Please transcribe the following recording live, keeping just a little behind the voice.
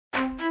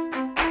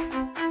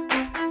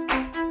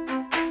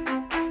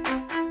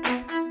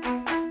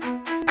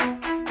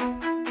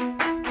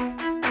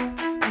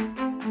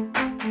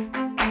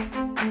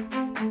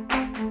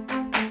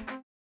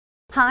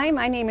Hi,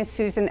 my name is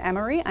Susan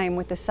Emery. I'm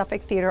with the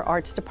Suffolk Theater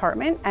Arts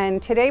Department,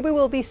 and today we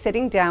will be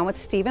sitting down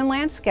with Stephen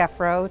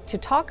Lantz-Gefroh to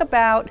talk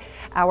about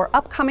our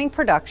upcoming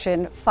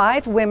production,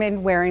 5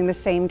 Women Wearing the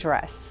Same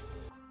Dress.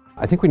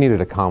 I think we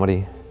needed a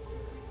comedy,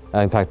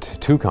 in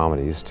fact 2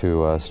 comedies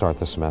to start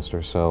the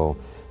semester, so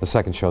the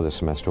second show this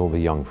semester will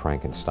be Young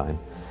Frankenstein,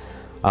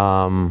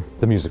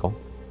 the musical.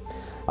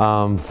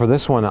 For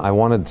this one I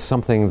wanted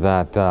something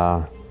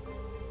that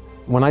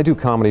when I do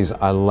comedies,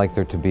 I like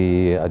there to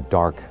be a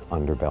dark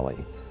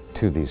underbelly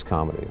to these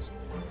comedies.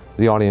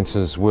 The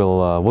audiences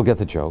will get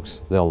the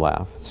jokes, they'll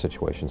laugh at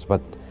situations,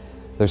 but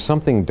there's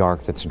something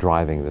dark that's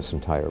driving this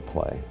entire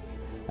play.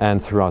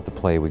 And throughout the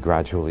play, we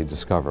gradually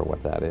discover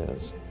what that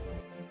is.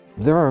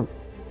 There are,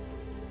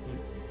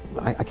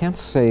 I can't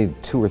say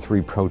 2 or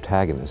 3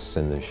 protagonists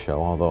in this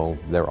show, although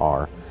there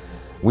are.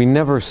 We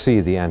never see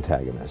the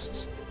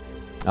antagonists.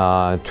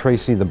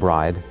 Tracy, the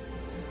bride,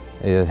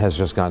 has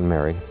just gotten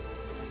married.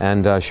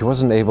 And she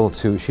wasn't able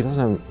to, she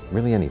doesn't have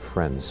really any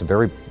friends. A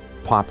very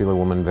popular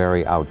woman,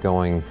 very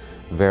outgoing,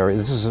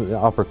 this is an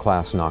upper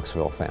class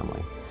Knoxville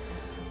family.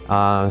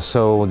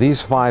 So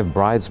these 5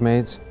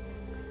 bridesmaids,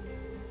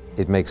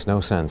 it makes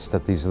no sense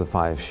that these are the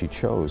 5 she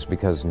chose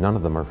because none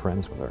of them are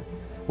friends with her,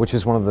 which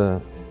is one of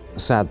the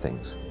sad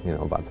things, you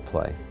know, about the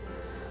play.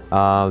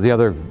 The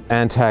other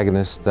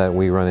antagonist that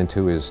we run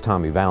into is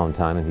Tommy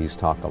Valentine, and he's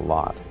talked a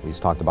lot. He's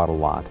talked about a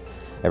lot.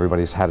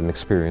 Everybody's had an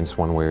experience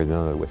one way or the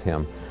other with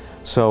him.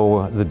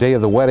 So the day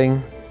of the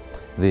wedding,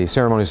 the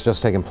ceremony's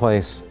just taken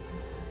place,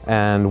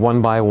 and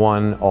one by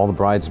one, all the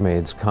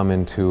bridesmaids come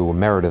into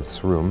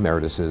Meredith's room.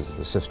 Meredith is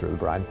the sister of the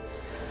bride,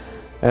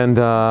 and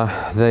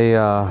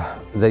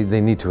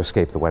they need to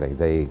escape the wedding.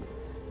 They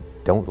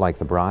don't like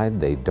the bride.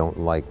 They don't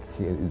like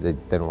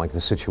the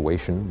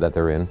situation that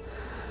they're in.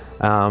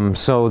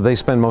 So they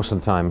spend most of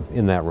the time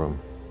in that room,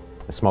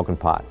 smoking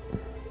pot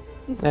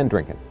and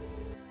drinking.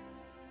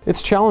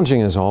 It's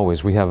challenging as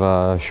always. We have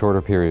a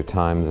shorter period of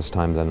time this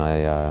time than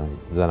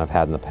I've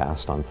had in the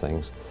past on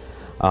things.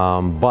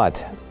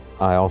 But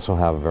I also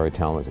have a very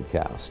talented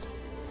cast.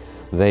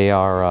 They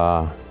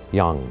are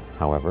young,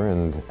 however,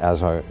 and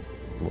as are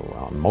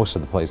most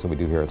of the plays that we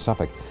do here at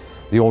Suffolk,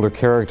 the older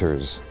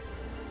characters,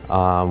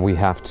 we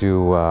have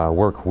to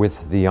work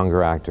with the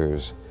younger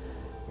actors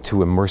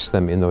to immerse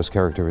them in those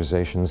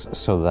characterizations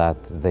so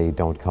that they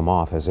don't come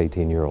off as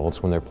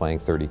 18-year-olds when they're playing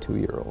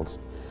 32-year-olds.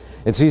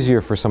 It's easier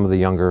for some of the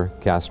younger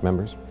cast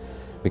members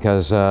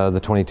because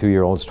the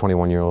 22-year-olds,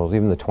 21-year-olds,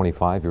 even the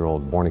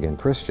 25-year-old born-again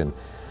Christian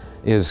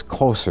is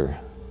closer,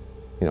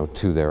 you know,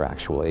 to their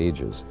actual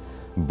ages.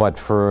 But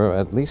for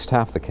at least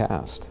half the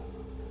cast,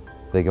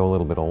 they go a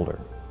little bit older.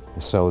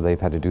 So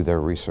they've had to do their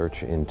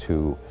research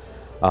into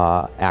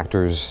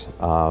actors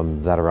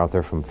that are out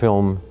there from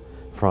film,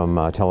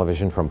 from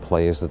television, from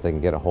plays that they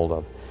can get a hold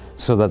of,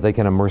 so that they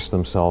can immerse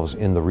themselves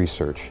in the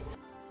research.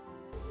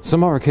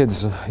 Some of our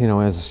kids, you know,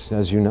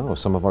 as you know,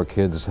 some of our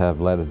kids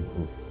have led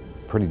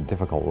pretty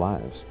difficult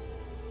lives.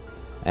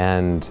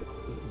 And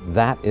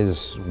that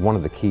is one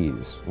of the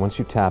keys. Once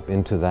you tap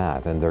into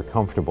that and they're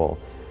comfortable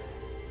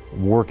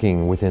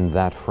working within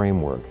that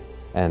framework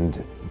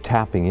and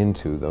tapping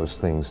into those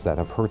things that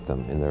have hurt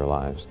them in their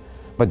lives,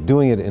 but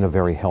doing it in a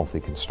very healthy,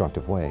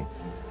 constructive way,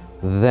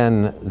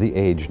 then the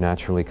age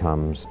naturally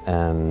comes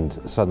and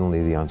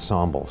suddenly the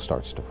ensemble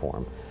starts to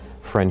form.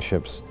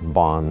 Friendships,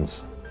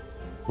 bonds,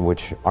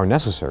 which are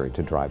necessary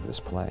to drive this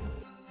play.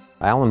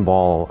 Alan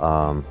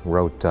Ball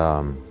wrote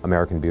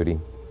American Beauty.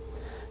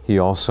 He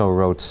also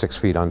wrote 6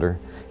 Feet Under.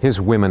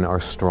 His women are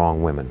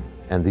strong women,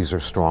 and these are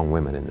strong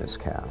women in this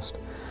cast.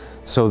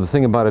 So the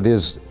thing about it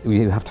is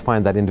you have to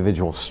find that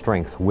individual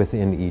strength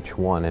within each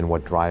one and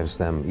what drives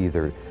them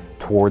either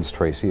towards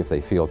Tracy if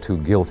they feel too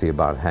guilty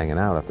about hanging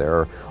out up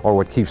there, or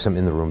what keeps them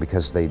in the room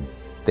because they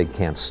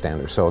can't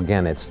stand her. So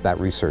again, it's that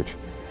research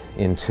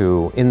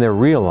into, in their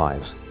real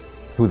lives,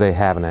 who they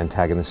have an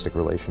antagonistic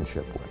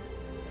relationship with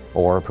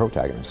or a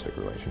protagonistic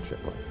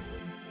relationship with.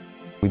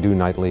 We do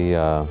nightly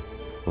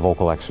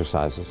vocal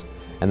exercises,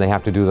 and they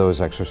have to do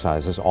those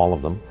exercises, all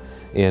of them,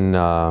 in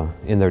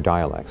their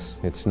dialects.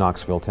 It's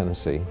Knoxville,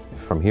 Tennessee.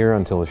 From here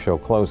until the show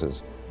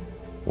closes,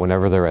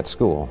 whenever they're at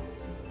school,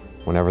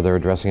 whenever they're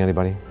addressing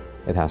anybody,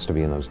 it has to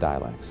be in those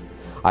dialects.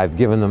 I've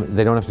given them,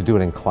 they don't have to do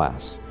it in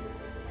class.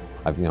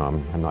 You know,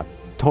 I'm not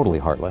totally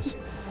heartless,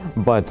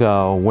 but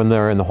when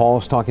they're in the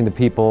halls talking to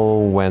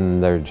people,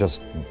 when they're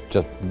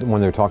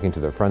when they're talking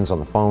to their friends on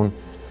the phone,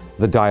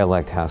 the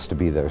dialect has to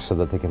be there so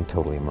that they can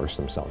totally immerse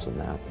themselves in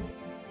that.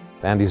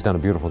 Andy's done a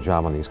beautiful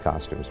job on these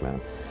costumes,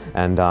 man,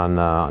 and on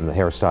the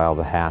hairstyle,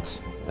 the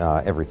hats,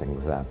 everything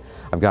with that.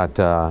 I've got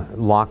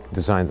Locke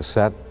designed the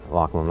set.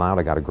 Lachlan Loud,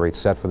 I got a great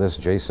set for this.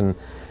 Jason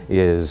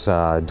is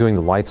doing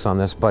the lights on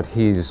this, but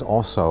he's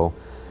also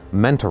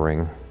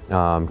mentoring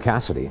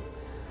Cassidy,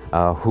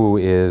 who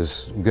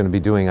is going to be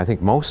doing, I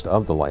think, most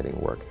of the lighting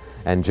work.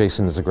 And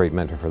Jason is a great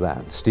mentor for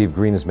that. Steve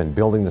Green has been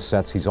building the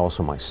sets. He's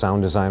also my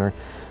sound designer.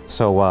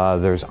 So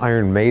there's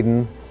Iron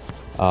Maiden,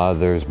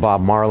 there's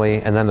Bob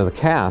Marley, and then the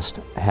cast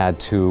had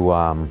to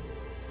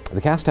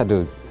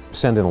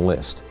send in a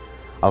list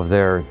of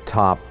their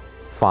top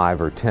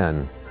 5 or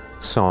 10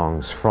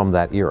 songs from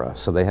that era.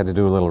 So they had to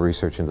do a little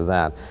research into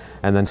that.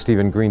 And then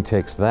Stephen Green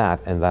takes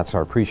that, and that's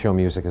our pre-show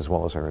music as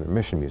well as our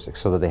intermission music,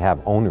 so that they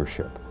have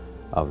ownership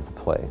of the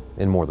play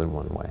in more than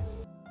one way.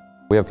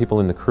 We have people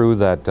in the crew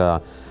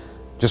that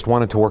just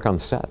wanted to work on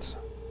sets.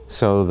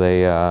 So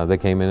they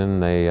came in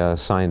and they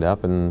signed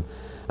up and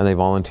they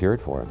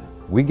volunteered for it.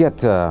 We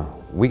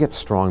get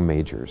strong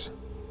majors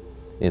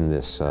in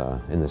this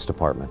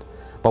department,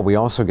 but we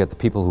also get the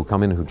people who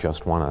come in who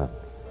just want to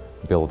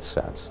build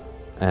sets.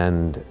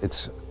 And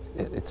it's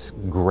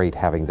great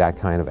having that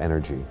kind of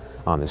energy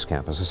on this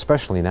campus,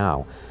 especially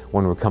now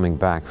when we're coming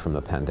back from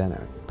the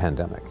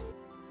pandemic.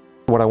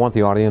 What I want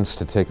the audience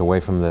to take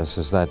away from this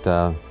is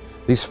that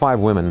these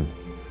 5 women,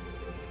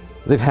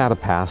 they've had a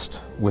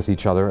past with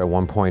each other at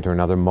one point or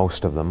another,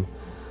 most of them,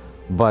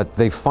 but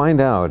they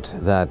find out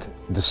that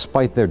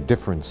despite their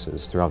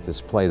differences throughout this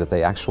play, that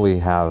they actually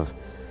have,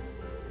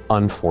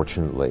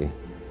 unfortunately,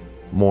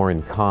 more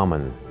in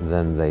common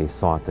than they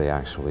thought they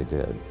actually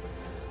did.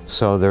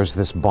 So there's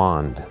this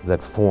bond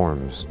that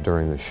forms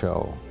during the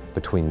show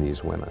between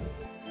these women.